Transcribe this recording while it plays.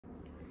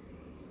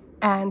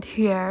And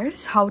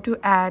here's how to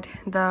add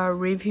the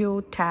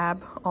review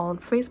tab on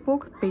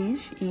Facebook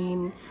page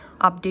in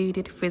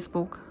updated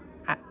Facebook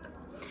app.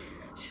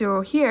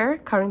 So here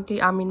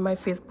currently I'm in my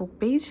Facebook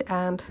page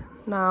and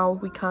now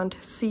we can't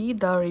see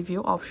the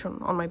review option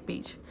on my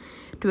page.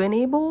 To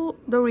enable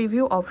the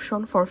review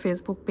option for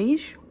Facebook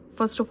page,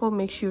 first of all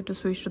make sure to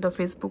switch to the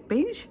Facebook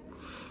page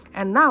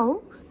and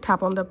now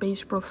tap on the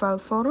page profile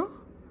photo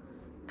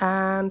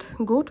and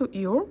go to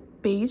your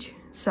page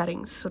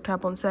settings. So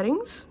tap on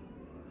settings,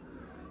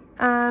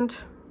 and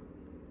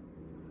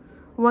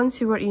once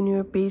you are in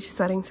your page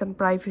settings and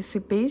privacy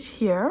page,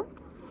 here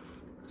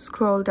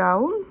scroll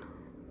down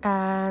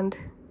and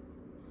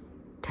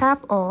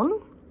tap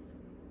on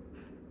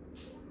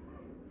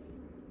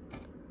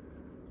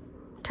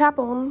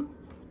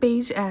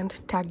page and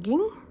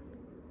tagging,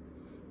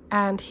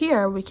 and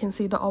here we can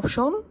see the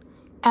option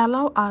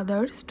allow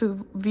others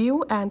to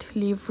view and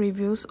leave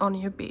reviews on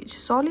your page.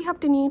 So all you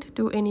have to need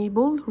to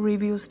enable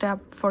reviews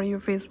tab for your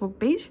Facebook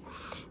page,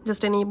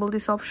 just enable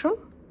this option.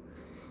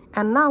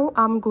 And now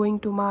I'm going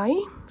to my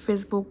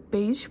Facebook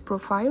page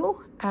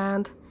profile,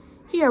 and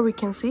here we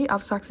can see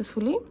I've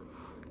successfully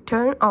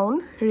turned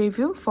on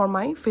review for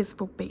my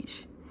Facebook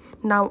page.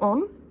 Now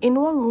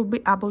anyone will be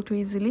able to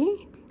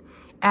easily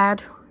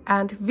add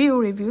and view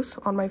reviews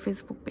on my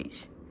Facebook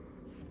page.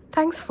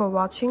 Thanks for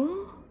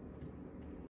watching.